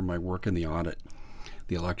learned this from my work in the audit,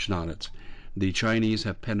 the election audits. The Chinese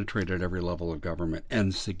have penetrated every level of government,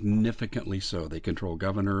 and significantly so. They control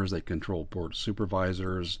governors, they control board of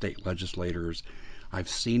supervisors, state legislators. I've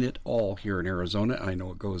seen it all here in Arizona. I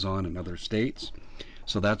know it goes on in other states.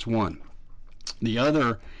 So that's one. The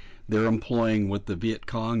other, they're employing what the Viet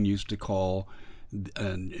Cong used to call,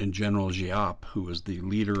 and General Giap, who was the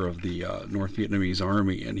leader of the North Vietnamese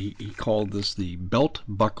army, and he called this the belt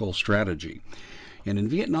buckle strategy. And in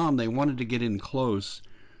Vietnam, they wanted to get in close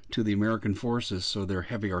to the American forces so their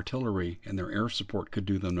heavy artillery and their air support could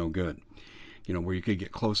do them no good. You know, where you could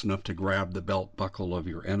get close enough to grab the belt buckle of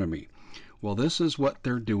your enemy. Well, this is what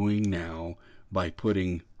they're doing now by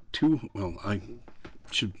putting I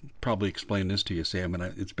should probably explain this to you, Sam, and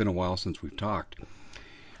it's been a while since we've talked.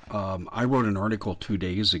 I wrote an article 2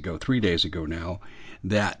 days ago, 3 days ago now,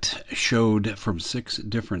 that showed from 6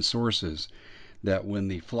 different sources that when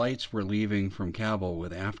the flights were leaving from Kabul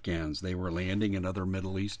with Afghans, they were landing in other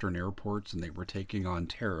Middle Eastern airports and they were taking on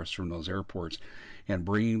terrorists from those airports and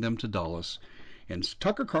bringing them to Dulles. And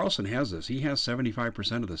Tucker Carlson has this. He has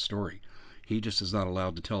 75% of the story. He just is not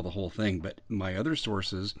allowed to tell the whole thing. But my other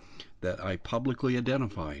sources that I publicly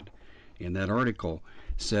identified in that article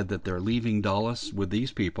said that they're leaving Dulles with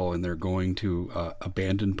these people and they're going to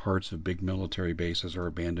abandon parts of big military bases or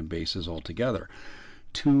abandoned bases altogether.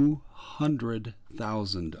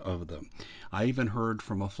 200,000 of them. I even heard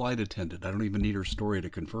from a flight attendant. I don't even need her story to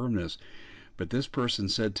confirm this, but this person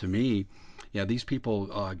said to me, "Yeah, these people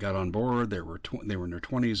got on board. They were in their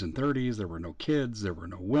 20s and 30s. There were no kids. There were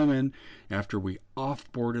no women. After we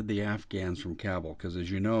offboarded the Afghans from Kabul, because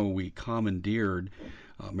as you know, we commandeered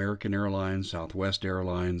American Airlines, Southwest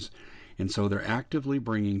Airlines, and so they're actively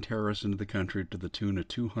bringing terrorists into the country to the tune of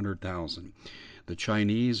 200,000. The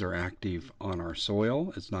Chinese are active on our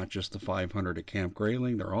soil. It's not just the 500 at Camp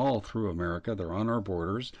Grayling. They're all through America. They're on our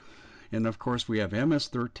borders. And of course, we have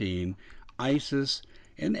MS-13, ISIS,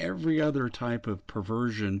 and every other type of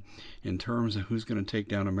perversion in terms of who's going to take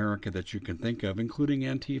down America that you can think of, including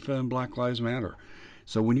Antifa and Black Lives Matter.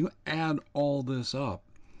 So when you add all this up,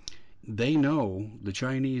 the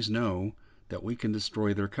Chinese know that we can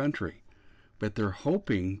destroy their country. But they're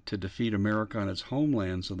hoping to defeat America on its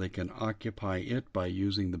homeland so they can occupy it by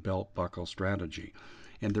using the belt buckle strategy.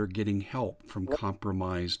 And they're getting help from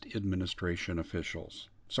compromised administration officials.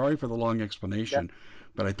 Sorry for the long That, explanation,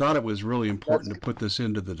 but I thought it was really that's important to put this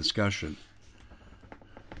into the discussion.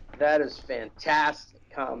 that is fantastic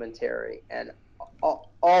commentary, and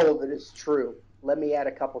all of it is true. Let me add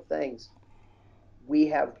a couple things. We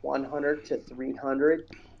have 100 to 300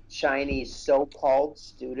 Chinese so-called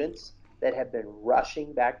students that have been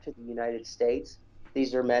rushing back to the United States.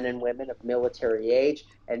 These are men and women of military age,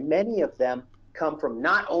 and many of them come from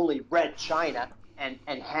not only Red China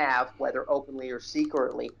and have, whether openly or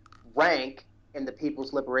secretly, rank in the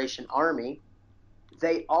People's Liberation Army.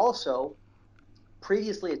 They also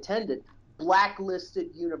previously attended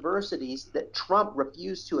blacklisted universities that Trump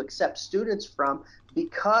refused to accept students from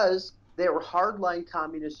because they were hardline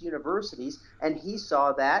communist universities, and he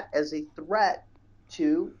saw that as a threat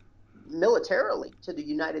to militarily to the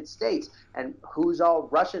United States. And who's all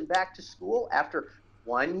rushing back to school after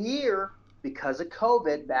 1 year because of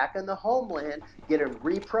COVID back in the homeland, getting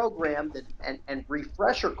reprogrammed and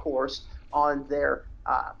refresher course on their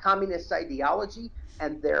communist ideology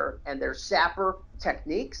and their sapper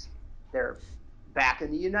techniques. They're back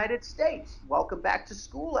in the United States. Welcome back to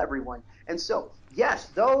school, everyone. And so,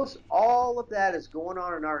 yes, all of that is going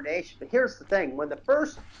on in our nation. But here's the thing: when the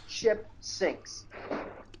first ship sinks,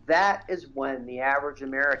 that is when the average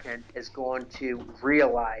American is going to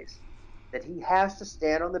realize that he has to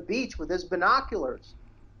stand on the beach with his binoculars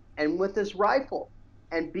and with his rifle.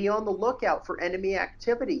 and be on the lookout for enemy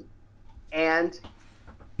activity and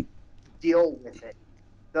deal with it.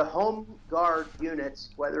 The home guard units,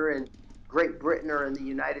 whether in Great Britain or in the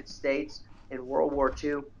United States in World War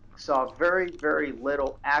II, saw very, very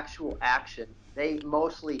little actual action. They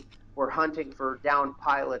mostly were hunting for downed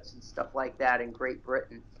pilots and stuff like that in Great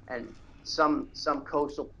Britain, and some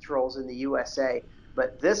coastal patrols in the USA.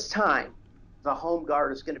 But this time, the home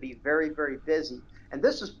guard is going to be very, very busy. And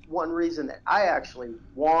this is one reason that I actually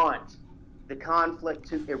want the conflict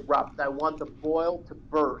to erupt. I want the boil to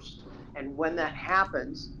burst. And when that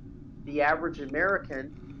happens, the average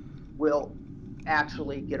American will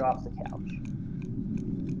actually get off the couch.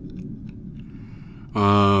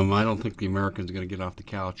 I don't think the Americans are going to get off the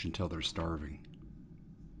couch until they're starving.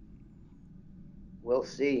 We'll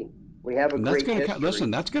see. We have a And that's great going to listen.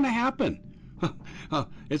 history. That's going to happen.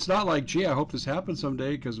 It's not like, gee, I hope this happens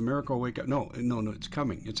someday because America will wake up. No, no, no. It's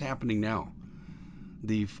coming. It's happening now.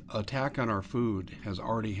 The attack on our food has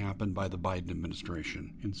already happened by the Biden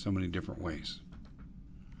administration in so many different ways.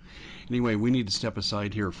 Anyway, we need to step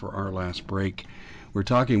aside here for our last break. We're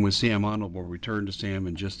talking with Sam Honnold. We'll return to Sam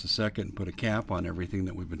in just a second and put a cap on everything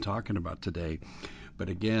that we've been talking about today. But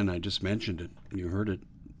again, I just mentioned it. You heard it.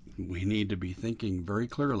 We need to be thinking very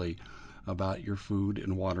clearly about your food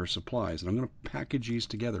and water supplies. And I'm going to package these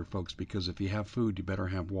together, folks, because if you have food, you better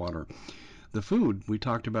have water. The food we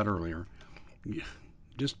talked about earlier,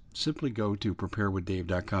 just simply go to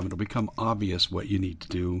preparewithdave.com. It'll become obvious what you need to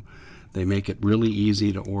do. They make it really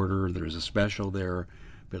easy to order. There's a special there.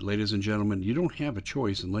 But ladies and gentlemen, you don't have a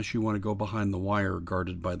choice unless you want to go behind the wire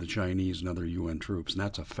guarded by the Chinese and other UN troops. And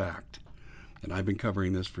that's a fact. And I've been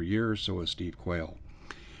covering this for years, so has Steve Quayle.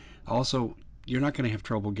 Also, you're not going to have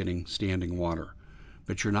trouble getting standing water,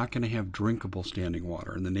 but you're not going to have drinkable standing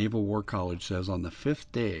water. And the Naval War College says on the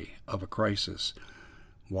fifth day of a crisis,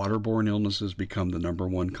 waterborne illnesses become the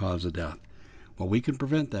 #1 cause of death. Well, we can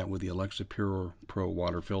prevent that with the Alexa Pure Pro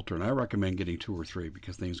water filter, and I recommend getting 2 or 3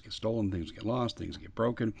 because things get stolen, things get lost, things get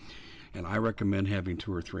broken, and I recommend having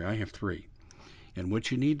 2 or 3. I have 3. And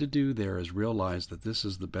what you need to do there is realize that this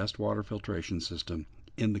is the best water filtration system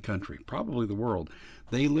in the country, probably the world.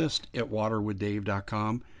 They list at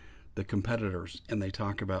waterwithdave.com the competitors, and they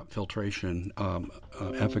talk about filtration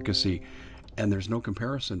efficacy, and there's no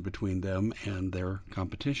comparison between them and their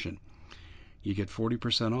competition. You get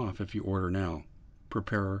 40% off if you order now.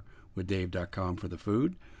 Preparewithdave.com for the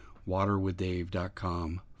food,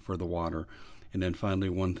 waterwithdave.com for the water. And then finally,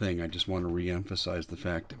 one thing, I just want to reemphasize the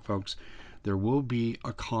fact that, folks, there will be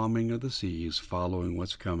a calming of the seas following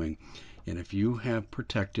what's coming. And if you have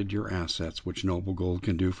protected your assets, which Noble Gold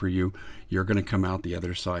can do for you, you're going to come out the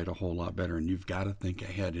other side a whole lot better. And you've got to think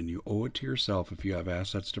ahead, and you owe it to yourself if you have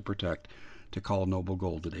assets to protect to call Noble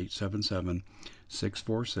Gold at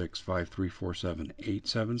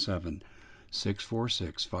 877-646-5347.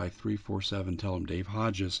 877-646-5347. Tell them Dave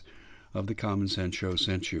Hodges of the Common Sense Show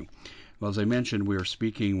sent you. Well, as I mentioned, we are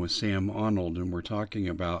speaking with Sam Honnold, and we're talking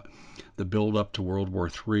about the build up to World War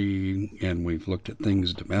III, and we've looked at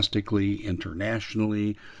things domestically,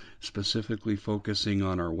 internationally, specifically focusing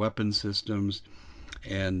on our weapon systems.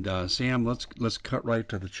 And Sam, let's cut right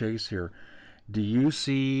to the chase here. Do you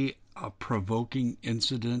see a provoking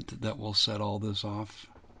incident that will set all this off?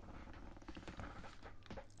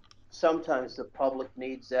 Sometimes the public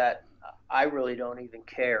needs that. I really don't even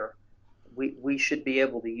care. We should be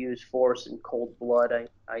able to use force in cold blood.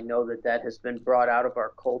 I know that that has been brought out of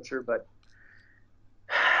our culture, but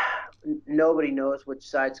nobody knows which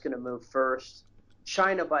side's going to move first.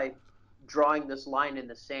 China, by drawing this line in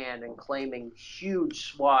the sand and claiming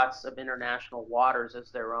huge swaths of international waters as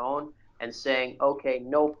their own and saying, okay,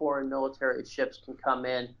 no foreign military ships can come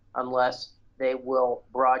in unless they will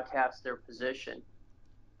broadcast their position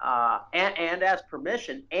and as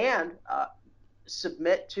permission and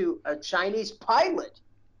submit to a Chinese pilot.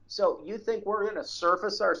 So you think we're going to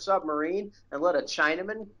surface our submarine and let a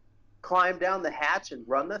Chinaman climb down the hatch and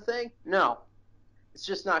run the thing? No, it's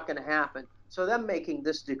just not going to happen. So them making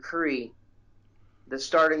this decree that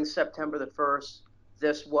starting September the 1st,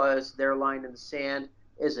 this was their line in the sand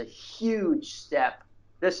is a huge step.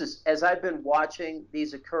 This is, as I've been watching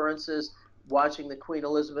these occurrences, watching the Queen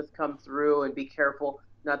Elizabeth come through and be careful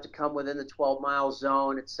not to come within the 12-mile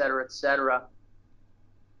zone, et cetera, et cetera.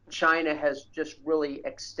 China has just really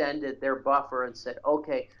extended their buffer and said,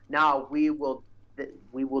 okay, now we will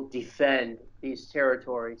defend these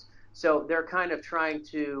territories. So they're kind of trying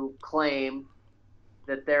to claim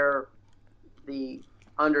that they're the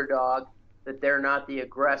underdog, that they're not the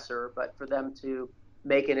aggressor, but for them to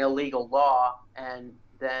make an illegal law and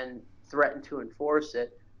then threaten to enforce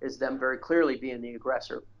it is them very clearly being the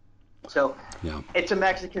aggressor. So Yeah. it's a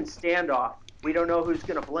Mexican standoff. We don't know who's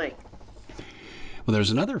going to blink. Well,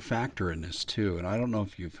 there's another factor in this too, and I don't know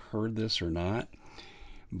if you've heard this or not,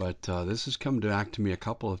 but this has come back to me a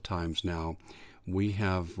couple of times now. We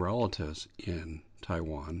have relatives in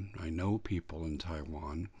Taiwan. I know people in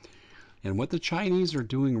Taiwan. And what the Chinese are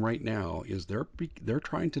doing right now is they're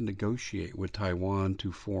trying to negotiate with Taiwan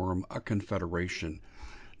to form a confederation.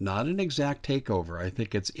 Not an exact takeover. I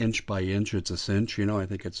think it's inch by inch. It's a cinch. I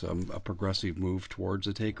think it's a progressive move towards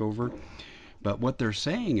a takeover. But what they're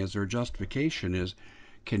saying is their justification is,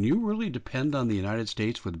 can you really depend on the United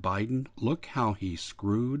States with Biden? Look how he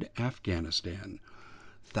screwed Afghanistan.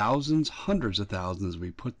 Thousands, hundreds of thousands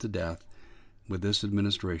we put to death with this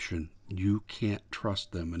administration. You can't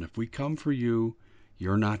trust them. And if we come for you,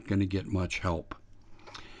 you're not going to get much help.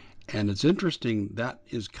 And it's interesting that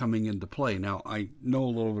is coming into play. Now, I know a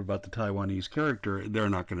little bit about the Taiwanese character. They're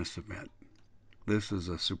not going to submit. This is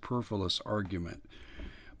a superfluous argument.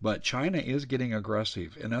 But China is getting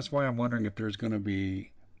aggressive, and that's why I'm wondering if there's going to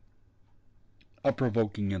be a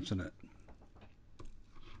provoking incident.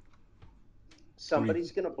 What do you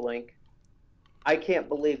Somebody's going to blink. I can't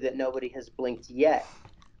believe that nobody has blinked yet.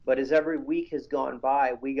 But as every week has gone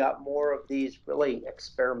by, we got more of these really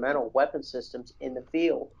experimental weapon systems in the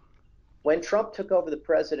field. When Trump took over the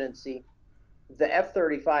presidency, the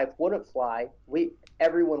F-35 wouldn't fly.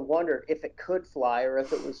 Everyone wondered if it could fly or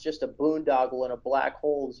if it was just a boondoggle in a black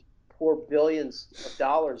hole to pour billions of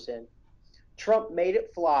dollars in. Trump made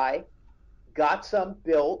it fly, got some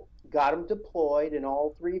built, got them deployed in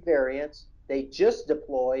all three variants. They just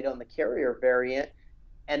deployed on the carrier variant,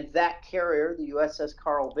 and that carrier, the USS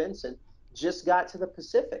Carl Vinson, just got to the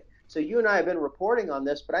Pacific. So you and I have been reporting on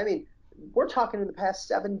this, but I mean, we're talking in the past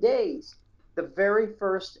 7 days. The very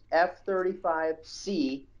first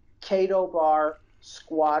F-35C Cato Bar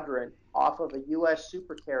squadron off of a U.S.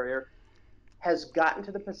 supercarrier has gotten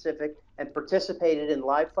to the Pacific and participated in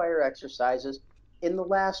live fire exercises in the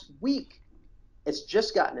last week. It's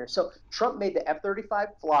just gotten there. So Trump made the F-35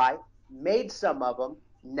 fly, made some of them.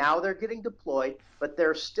 Now they're getting deployed, but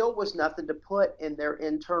there still was nothing to put in their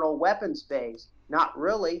internal weapons bays. Not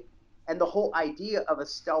really. And the whole idea of a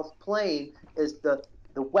stealth plane is the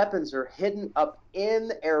weapons are hidden up in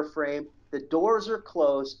the airframe, the doors are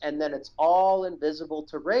closed, and then it's all invisible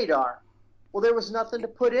to radar. Well, there was nothing to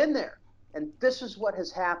put in there. And this is what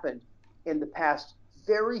has happened in the past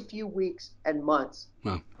very few weeks and months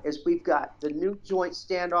Well, is we've got the new joint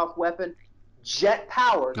standoff weapon, jet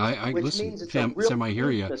powered, I which listen, means it's a real Sam. I hear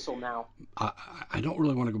cruise you. missile now. I, I don't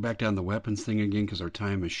really want to go back down the weapons thing again because our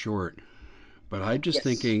time is short. But I'm just Yes,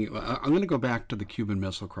 thinking, I'm going to go back to the Cuban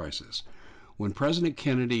Missile Crisis. When President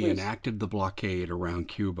Kennedy please. enacted the blockade around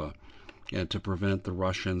Cuba to prevent the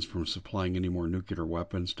Russians from supplying any more nuclear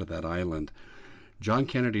weapons to that island, John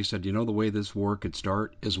Kennedy said, the way this war could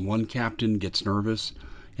start is one captain gets nervous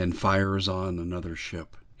and fires on another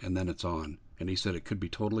ship, and then it's on. And he said it could be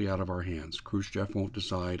totally out of our hands. Khrushchev won't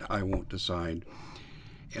decide. I won't decide.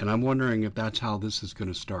 And I'm wondering if that's how this is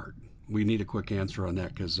going to start. We need a quick answer on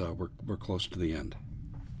that because we're close to the end.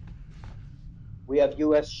 We have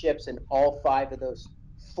U.S. ships in all five of those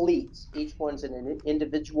fleets. Each one's in an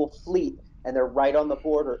individual fleet, and they're right on the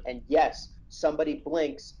border. And yes, somebody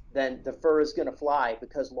blinks, then the fur is going to fly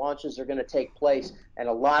because launches are going to take place, and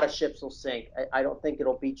a lot of ships will sink. I don't think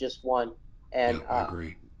it'll be just one. Yeah, And I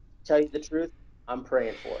agree. tell you the truth, I'm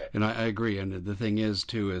praying for it. And I agree. And the thing is,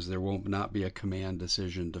 too, is there will not be a command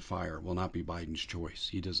decision to fire. It will not be Biden's choice.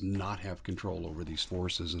 He does not have control over these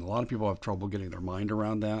forces. And a lot of people have trouble getting their mind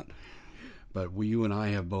around that. But you and I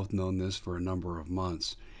have both known this for a number of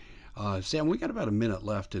months. Sam, we got about a minute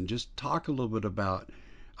left, and just talk a little bit about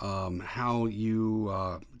how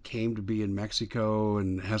you came to be in Mexico,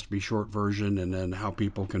 and it has to be short version, and then how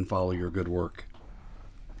people can follow your good work.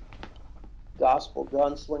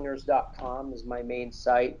 GospelGunslingers.com is my main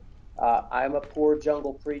site. I'm a poor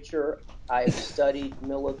jungle preacher. I've studied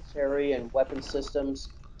military and weapon systems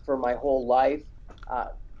for my whole life. Uh,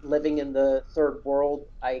 Living in the third world,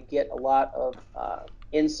 I get a lot of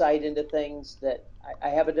insight into things that I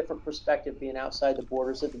have a different perspective being outside the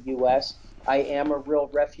borders of the U.S. I am a real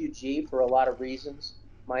refugee for a lot of reasons.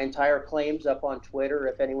 My entire claim's up on Twitter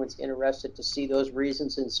if anyone's interested to see those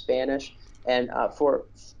reasons in Spanish. And for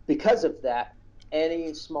because of that,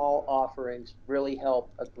 any small offerings really help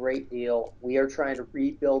a great deal. We are trying to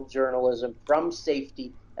rebuild journalism from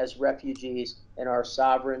safety as refugees in our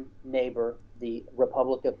sovereign neighbor, the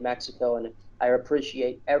Republic of Mexico. And I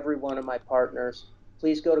appreciate every one of my partners.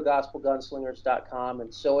 Please go to gospelgunslingers.com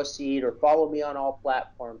and sow a seed or follow me on all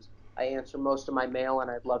platforms. I answer most of my mail, and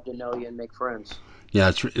I'd love to know you and make friends.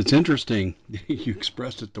 Yeah, it's interesting you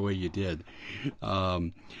expressed it the way you did.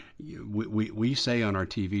 Um, we say on our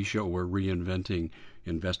TV show we're reinventing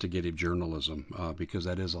investigative journalism because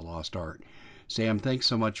that is a lost art. Sam, thanks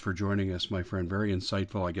so much for joining us, my friend. Very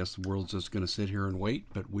insightful. I guess the world's just going to sit here and wait,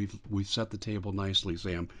 but we've set the table nicely,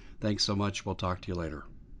 Sam. Thanks so much. We'll talk to you later.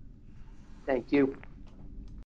 Thank you.